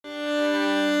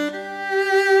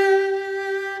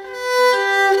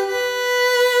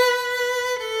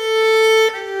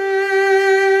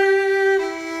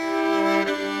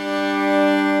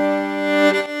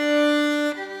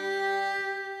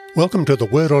Welcome to the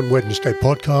Word on Wednesday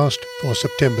podcast for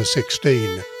September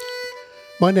 16.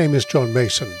 My name is John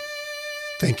Mason.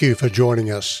 Thank you for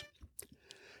joining us.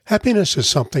 Happiness is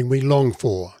something we long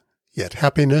for, yet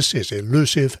happiness is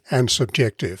elusive and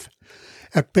subjective.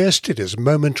 At best, it is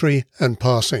momentary and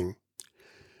passing.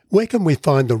 Where can we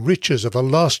find the riches of a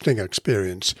lasting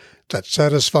experience that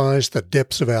satisfies the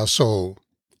depths of our soul?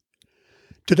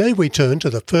 Today we turn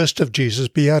to the first of Jesus'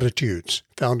 Beatitudes,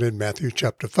 found in Matthew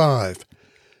chapter 5.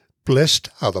 Blessed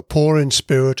are the poor in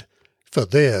spirit, for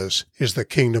theirs is the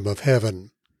kingdom of heaven.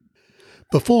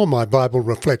 Before my Bible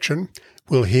reflection,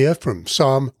 we'll hear from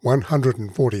Psalm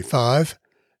 145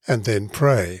 and then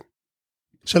pray.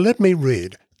 So let me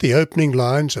read the opening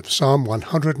lines of Psalm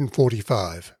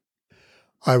 145.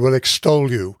 I will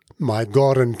extol you, my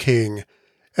God and King,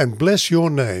 and bless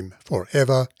your name for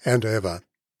ever and ever.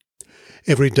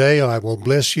 Every day I will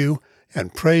bless you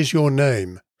and praise your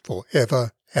name for ever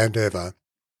and ever.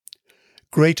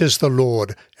 Great is the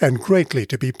Lord, and greatly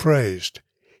to be praised.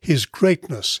 His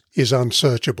greatness is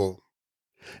unsearchable.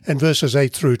 And verses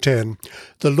 8 through 10,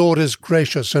 the Lord is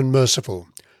gracious and merciful,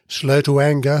 slow to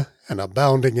anger and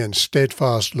abounding in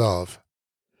steadfast love.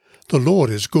 The Lord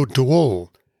is good to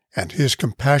all, and his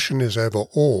compassion is over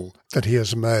all that he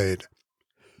has made.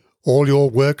 All your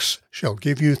works shall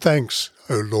give you thanks,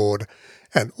 O Lord,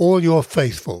 and all your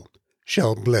faithful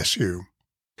shall bless you.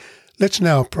 Let's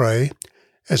now pray,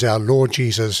 as our Lord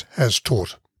Jesus has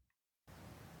taught.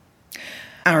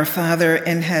 Our Father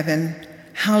in heaven,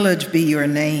 hallowed be your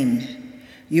name.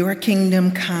 Your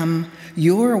kingdom come,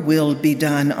 your will be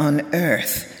done on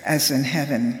earth as in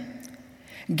heaven.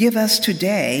 Give us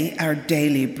today our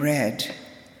daily bread.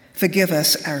 Forgive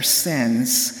us our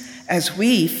sins, as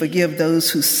we forgive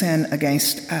those who sin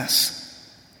against us.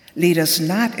 Lead us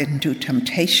not into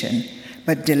temptation,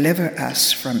 but deliver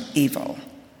us from evil.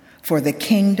 For the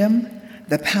kingdom,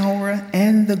 the power,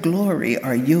 and the glory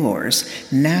are yours,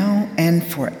 now and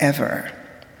forever.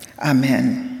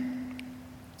 Amen.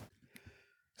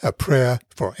 A prayer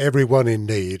for everyone in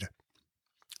need.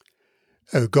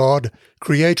 O God,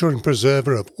 Creator and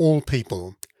Preserver of all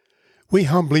people, we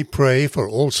humbly pray for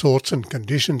all sorts and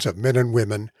conditions of men and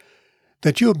women,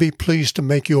 that you will be pleased to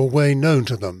make your way known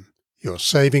to them, your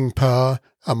saving power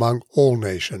among all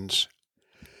nations.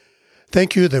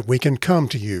 Thank you that we can come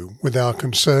to you with our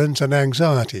concerns and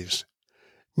anxieties,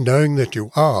 knowing that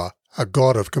you are a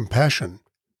God of compassion,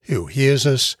 who hears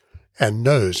us and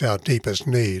knows our deepest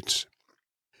needs.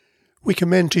 We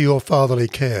commend to your fatherly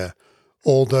care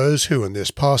all those who in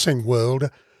this passing world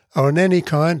are in any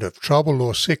kind of trouble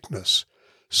or sickness,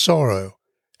 sorrow,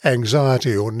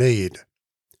 anxiety or need.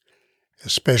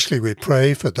 Especially we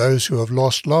pray for those who have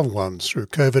lost loved ones through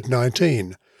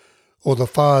COVID-19, or the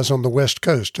fires on the west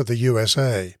coast of the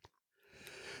USA.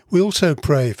 We also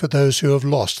pray for those who have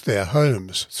lost their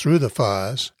homes through the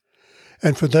fires,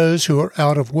 and for those who are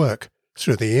out of work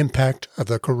through the impact of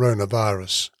the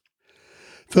coronavirus.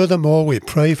 Furthermore, we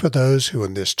pray for those who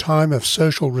in this time of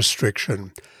social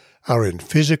restriction are in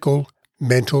physical,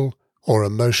 mental, or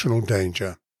emotional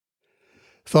danger.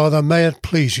 Father, may it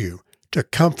please you to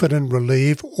comfort and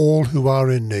relieve all who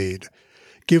are in need,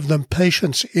 give them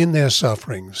patience in their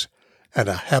sufferings, and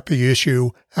a happy issue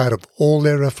out of all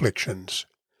their afflictions.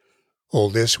 All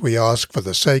this we ask for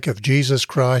the sake of Jesus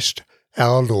Christ,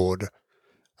 our Lord.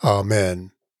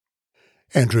 Amen.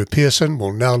 Andrew Pearson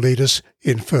will now lead us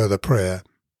in further prayer.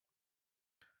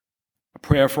 A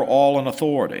prayer for all in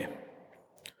authority.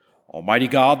 Almighty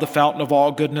God, the fountain of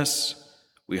all goodness,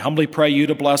 we humbly pray you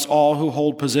to bless all who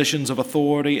hold positions of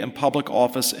authority and public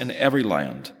office in every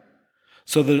land,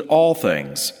 so that all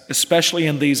things, especially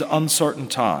in these uncertain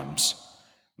times,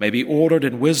 may be ordered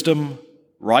in wisdom,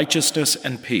 righteousness,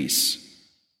 and peace,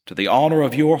 to the honor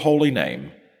of your holy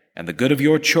name and the good of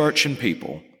your church and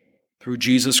people, through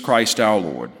Jesus Christ our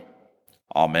Lord.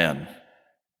 Amen.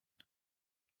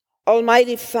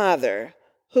 Almighty Father,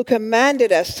 who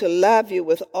commanded us to love you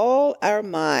with all our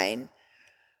mind,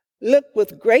 look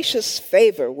with gracious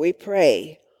favor, we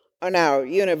pray, on our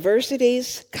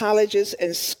universities, colleges,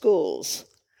 and schools.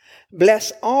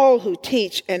 Bless all who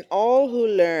teach and all who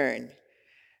learn.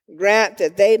 Grant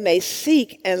that they may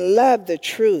seek and love the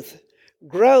truth,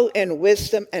 grow in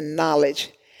wisdom and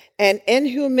knowledge, and in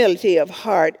humility of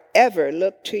heart ever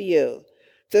look to you,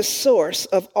 the source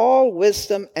of all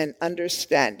wisdom and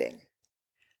understanding.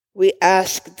 We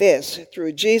ask this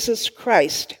through Jesus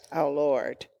Christ our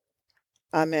Lord.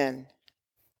 Amen.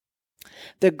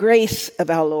 The grace of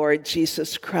our Lord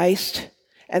Jesus Christ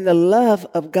and the love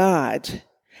of God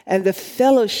and the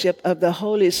fellowship of the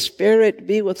Holy Spirit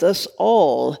be with us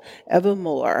all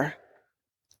evermore.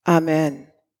 Amen.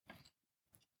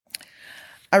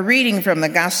 A reading from the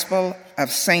Gospel of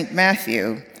St.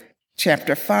 Matthew,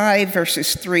 chapter 5,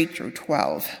 verses 3 through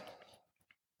 12.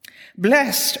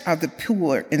 Blessed are the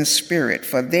poor in spirit,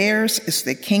 for theirs is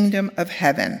the kingdom of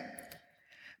heaven.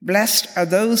 Blessed are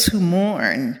those who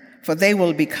mourn, for they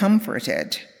will be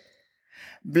comforted.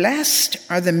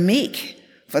 Blessed are the meek,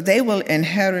 for they will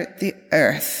inherit the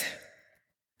earth.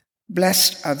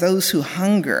 Blessed are those who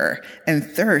hunger and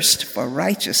thirst for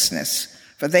righteousness,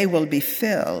 for they will be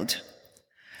filled.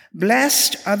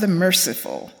 Blessed are the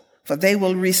merciful, for they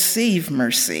will receive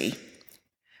mercy.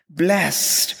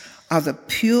 Blessed are the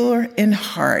pure in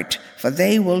heart, for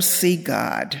they will see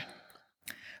God.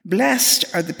 Blessed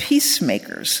are the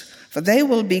peacemakers, for they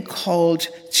will be called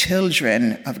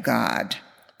children of God.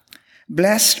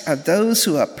 Blessed are those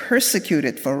who are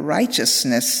persecuted for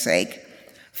righteousness' sake,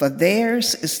 for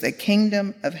theirs is the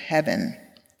kingdom of heaven.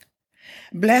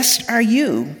 Blessed are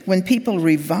you when people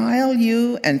revile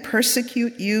you and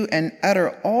persecute you and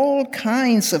utter all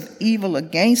kinds of evil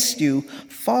against you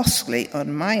falsely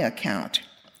on my account.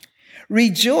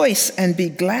 Rejoice and be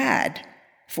glad,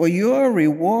 for your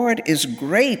reward is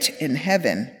great in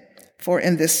heaven, for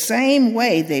in the same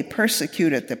way they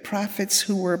persecuted the prophets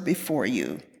who were before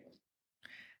you.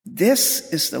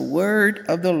 This is the word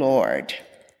of the Lord.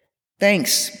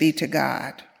 Thanks be to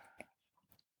God.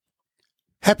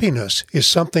 Happiness is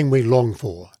something we long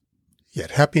for, yet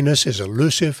happiness is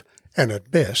elusive and at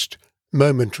best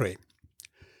momentary.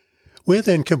 Where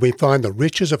then can we find the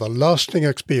riches of a lasting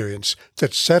experience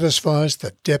that satisfies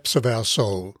the depths of our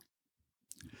soul?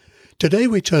 Today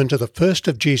we turn to the first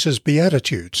of Jesus'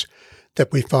 Beatitudes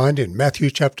that we find in Matthew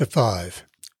chapter 5.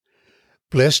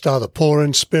 Blessed are the poor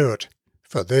in spirit,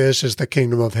 for theirs is the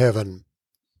kingdom of heaven.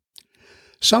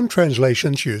 Some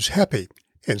translations use happy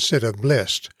instead of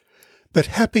blessed, but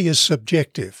happy is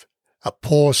subjective, a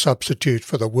poor substitute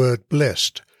for the word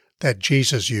blessed that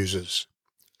Jesus uses.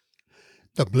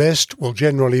 The blessed will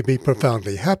generally be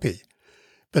profoundly happy,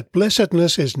 but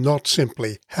blessedness is not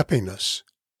simply happiness.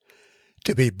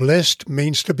 To be blessed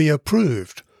means to be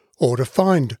approved or to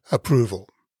find approval.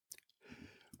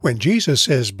 When Jesus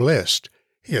says blessed,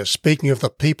 he is speaking of the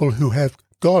people who have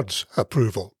God's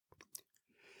approval.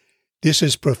 This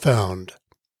is profound.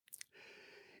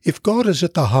 If God is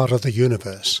at the heart of the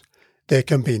universe, there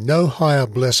can be no higher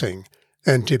blessing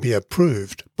than to be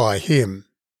approved by Him.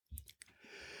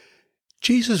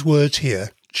 Jesus' words here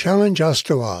challenge us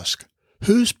to ask,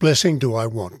 whose blessing do I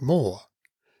want more?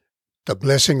 The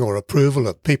blessing or approval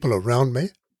of people around me,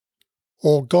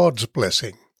 or God's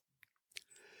blessing?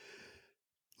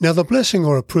 Now, the blessing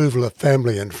or approval of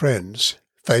family and friends,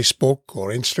 Facebook or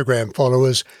Instagram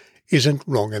followers, isn't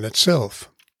wrong in itself.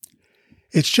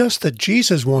 It's just that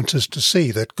Jesus wants us to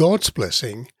see that God's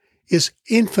blessing is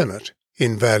infinite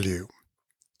in value.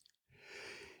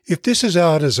 If this is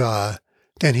our desire,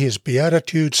 then His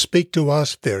Beatitudes speak to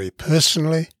us very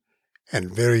personally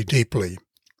and very deeply.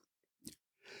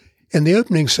 In the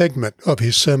opening segment of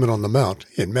His Sermon on the Mount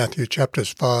in Matthew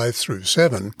chapters 5 through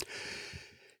 7,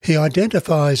 He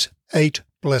identifies 8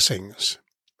 blessings.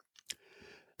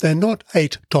 They're not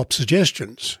 8 top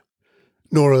suggestions,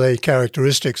 nor are they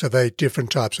characteristics of 8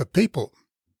 different types of people.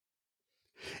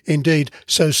 Indeed,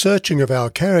 so searching of our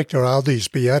character are these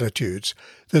Beatitudes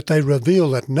that they reveal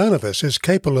that none of us is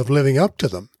capable of living up to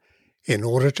them in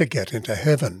order to get into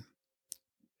heaven.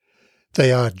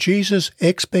 They are Jesus'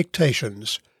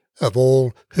 expectations of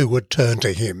all who would turn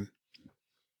to Him.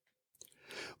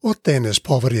 What then is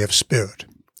poverty of spirit?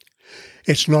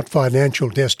 It's not financial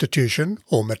destitution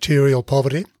or material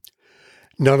poverty.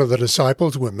 None of the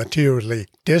disciples were materially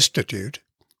destitute.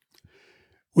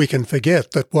 We can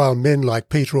forget that while men like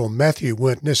Peter or Matthew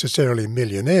weren't necessarily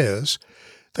millionaires,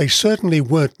 they certainly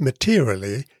weren't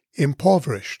materially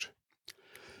impoverished.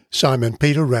 Simon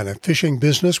Peter ran a fishing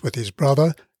business with his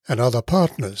brother and other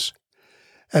partners,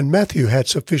 and Matthew had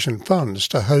sufficient funds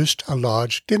to host a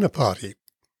large dinner party.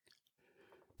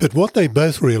 But what they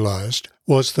both realized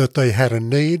was that they had a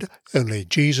need only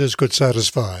Jesus could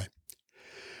satisfy.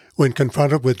 When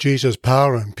confronted with Jesus'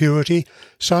 power and purity,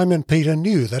 Simon Peter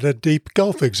knew that a deep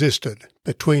gulf existed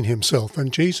between himself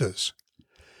and Jesus.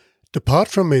 "Depart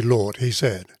from me, Lord," he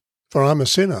said, "for I'm a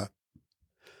sinner."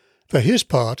 For his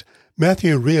part,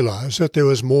 Matthew realized that there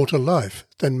was more to life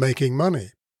than making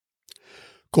money.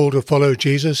 Called to follow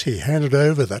Jesus, he handed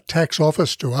over the tax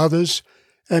office to others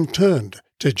and turned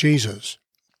to Jesus.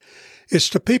 It's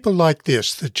to people like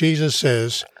this that Jesus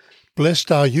says,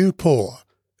 "Blessed are you poor,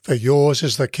 for yours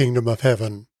is the kingdom of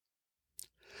heaven."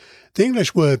 The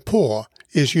English word poor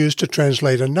is used to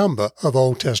translate a number of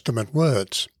Old Testament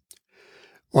words.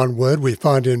 One word we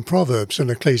find in Proverbs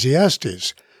and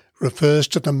Ecclesiastes refers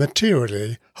to the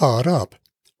materially hard up.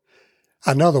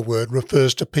 Another word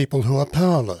refers to people who are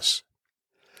powerless.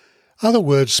 Other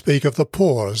words speak of the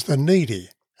poor as the needy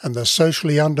and the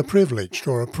socially underprivileged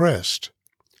or oppressed.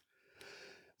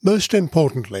 Most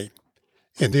importantly,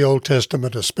 in the Old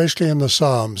Testament, especially in the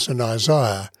Psalms and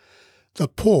Isaiah, the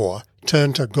poor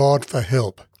turn to God for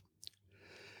help.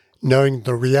 Knowing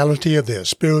the reality of their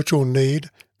spiritual need,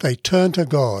 they turn to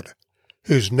God,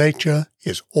 whose nature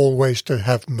is always to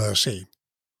have mercy.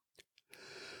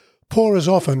 Poor is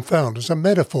often found as a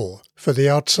metaphor for the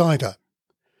outsider.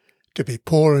 To be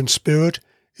poor in spirit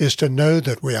is to know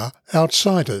that we are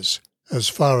outsiders as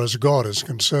far as God is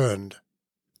concerned.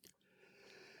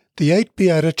 The 8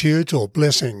 Beatitudes or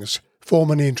blessings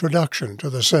form an introduction to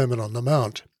the Sermon on the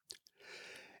Mount.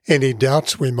 Any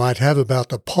doubts we might have about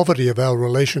the poverty of our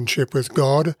relationship with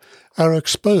God are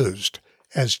exposed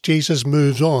as Jesus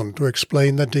moves on to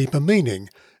explain the deeper meaning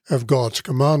of God's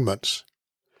commandments.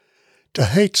 To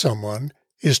hate someone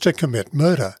is to commit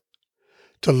murder.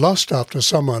 To lust after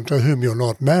someone to whom you're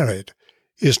not married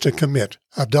is to commit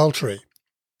adultery.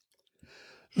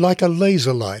 Like a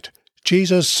laser light,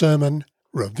 Jesus' sermon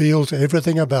reveals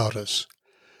everything about us,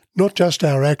 not just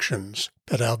our actions,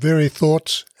 but our very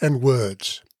thoughts and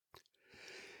words.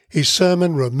 His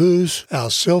sermon removes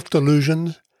our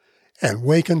self-delusion and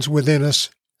wakens within us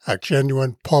a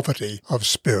genuine poverty of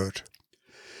spirit.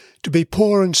 To be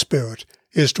poor in spirit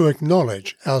is to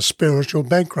acknowledge our spiritual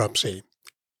bankruptcy.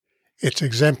 It's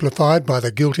exemplified by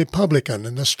the guilty publican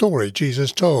in the story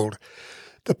Jesus told.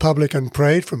 The publican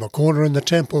prayed from a corner in the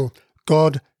temple,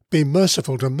 "God, be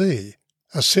merciful to me,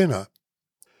 a sinner."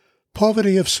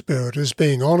 Poverty of spirit is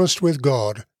being honest with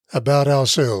God about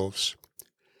ourselves.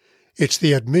 It's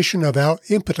the admission of our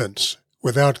impotence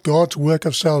without God's work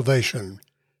of salvation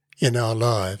in our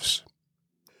lives.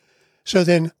 So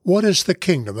then, what is the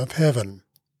kingdom of heaven?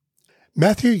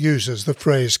 Matthew uses the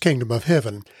phrase kingdom of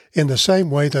heaven in the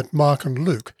same way that Mark and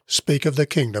Luke speak of the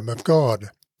kingdom of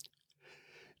God.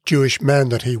 Jewish man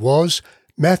that he was,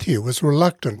 Matthew was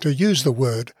reluctant to use the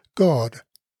word God.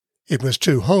 It was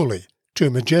too holy, too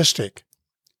majestic.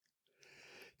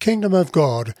 Kingdom of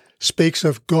God speaks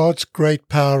of God's great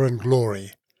power and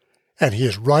glory, and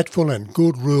his rightful and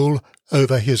good rule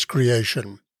over his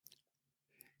creation.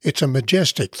 It's a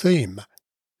majestic theme,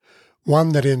 one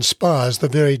that inspires the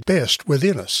very best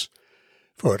within us,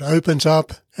 for it opens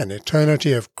up an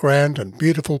eternity of grand and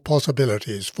beautiful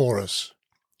possibilities for us.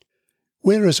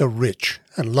 Where is a rich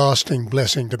and lasting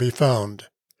blessing to be found?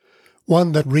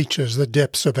 One that reaches the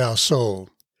depths of our soul.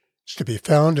 It's to be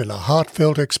found in a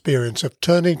heartfelt experience of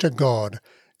turning to God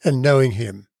and knowing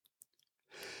Him.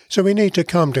 So we need to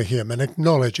come to Him and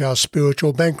acknowledge our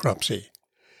spiritual bankruptcy,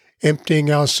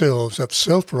 emptying ourselves of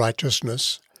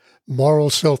self-righteousness, moral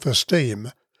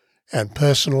self-esteem, and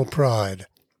personal pride.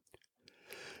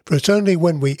 For it's only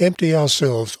when we empty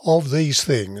ourselves of these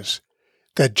things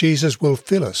that Jesus will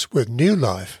fill us with new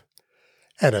life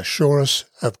and assure us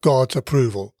of God's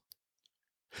approval.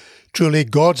 Truly,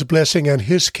 God's blessing and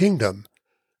His kingdom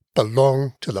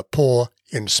belong to the poor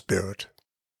in spirit.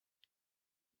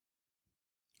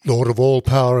 Lord of all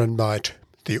power and might,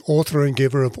 the author and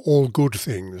giver of all good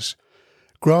things,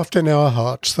 graft in our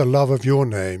hearts the love of your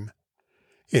name,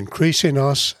 increase in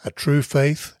us a true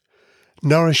faith,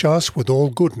 nourish us with all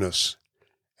goodness,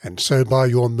 and so by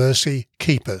your mercy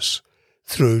keep us,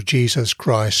 through Jesus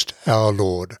Christ our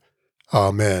Lord.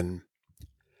 Amen.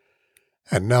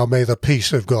 And now may the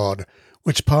peace of God,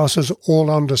 which passes all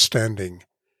understanding,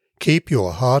 keep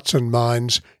your hearts and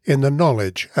minds in the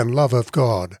knowledge and love of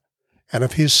God, and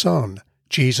of His Son,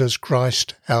 Jesus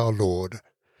Christ our Lord.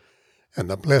 And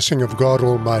the blessing of God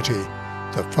Almighty,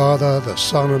 the Father, the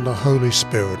Son, and the Holy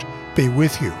Spirit be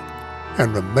with you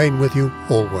and remain with you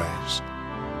always.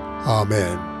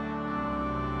 Amen.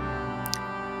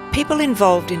 People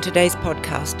involved in today's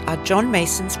podcast are John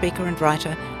Mason, speaker and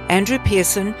writer, Andrew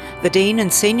Pearson, the Dean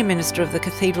and Senior Minister of the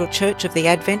Cathedral Church of the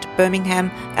Advent, Birmingham,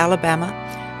 Alabama,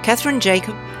 Catherine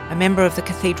Jacob, a member of the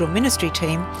Cathedral Ministry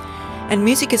team, and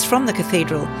music is from the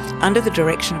Cathedral under the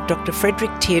direction of Dr.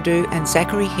 Frederick Teardo and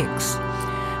Zachary Hicks.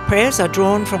 Prayers are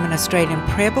drawn from an Australian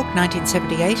Prayer Book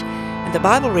 1978, and the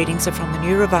Bible readings are from the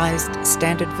New Revised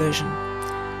Standard Version.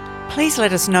 Please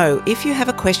let us know if you have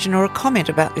a question or a comment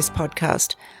about this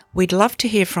podcast. We'd love to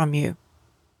hear from you.